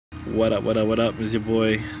What up, what up, what up? It's your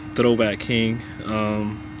boy ThrowBacKing.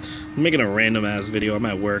 I'm making a random ass video. I'm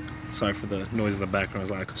at work. Sorry for the noise in the background. There's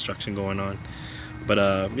a lot of construction going on. But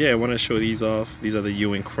yeah, I want to show these off. These are the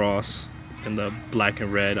Ewing Cross in the black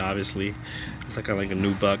and red, obviously. It's like a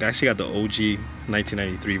new buck. I actually got the OG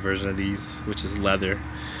 1993 version of these, which is leather.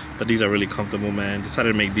 But these are really comfortable, man.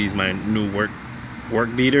 Decided to make these my new work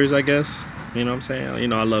beaters, I guess. You know what I'm saying? You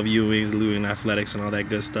know, I love Ewing's, Ewing Athletics and all that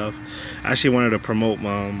good stuff. I actually wanted to promote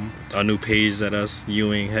a new page that us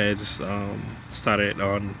Ewing heads started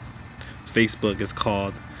on Facebook. It's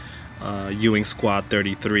called Ewing Squad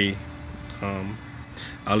 33.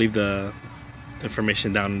 I'll leave the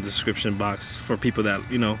information down in the description box for people that,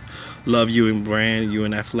 you know, love Ewing brand,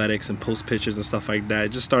 Ewing Athletics, and post pictures and stuff like that.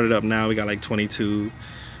 It just started up now. We got like 22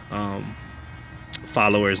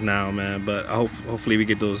 followers now, man, but hopefully we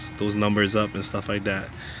get those numbers up and stuff like that.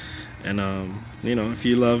 And you know, if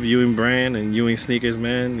you love Ewing brand and Ewing sneakers,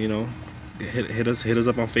 man, you know, hit us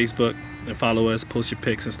up on Facebook and follow us, post your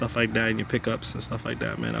pics and stuff like that, and your pickups and stuff like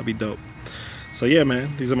that, man. That'll be dope. So yeah, man,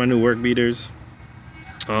 these are my new work beaters.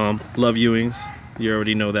 Love Ewings. You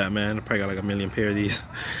already know that, man. I probably got like a million pair of these.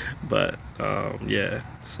 But yeah,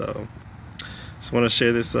 so just want to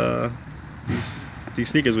share this these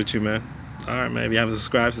sneakers with you, man. Alright, man, if you haven't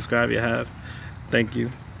subscribed, subscribe if you have. Thank you.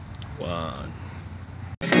 One.